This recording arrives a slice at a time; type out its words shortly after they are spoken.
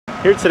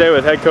Here today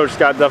with head coach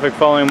Scott Doffek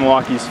following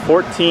Milwaukee's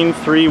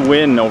 14-3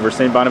 win over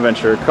St.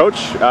 Bonaventure.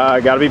 Coach,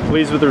 got to be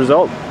pleased with the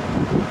result.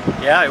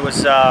 Yeah, it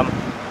was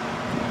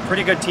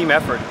pretty good team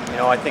effort. You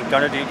know, I think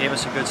Gunnar gave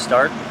us a good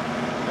start,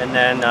 and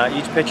then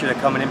each pitcher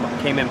that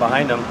came in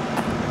behind them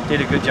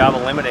did a good job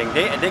of limiting.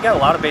 They got a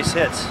lot of base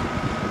hits.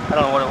 I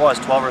don't know what it was,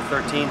 12 or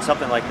 13,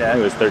 something like that.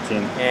 It was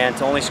 13. And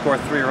to only score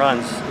 3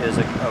 runs is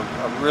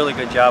a really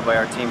good job by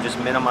our team, just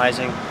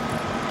minimizing,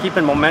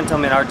 keeping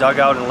momentum in our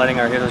dugout and letting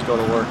our hitters go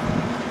to work.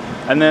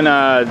 And then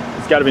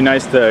it's got to be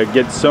nice to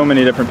get so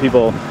many different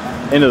people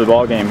into the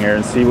ball game here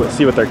and see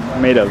what they're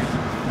made of.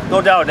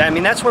 No doubt. I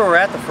mean, that's where we're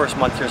at the first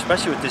month here,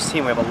 especially with this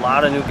team. We have a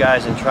lot of new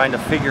guys, and trying to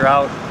figure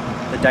out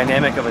the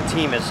dynamic of a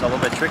team is a little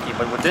bit tricky.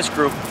 But with this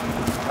group,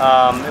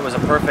 it was a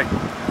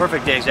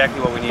perfect day, exactly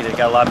what we needed.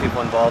 Got a lot of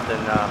people involved,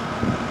 and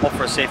hope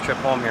for a safe trip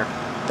home here.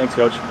 Thanks,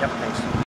 Coach. Yep, thanks.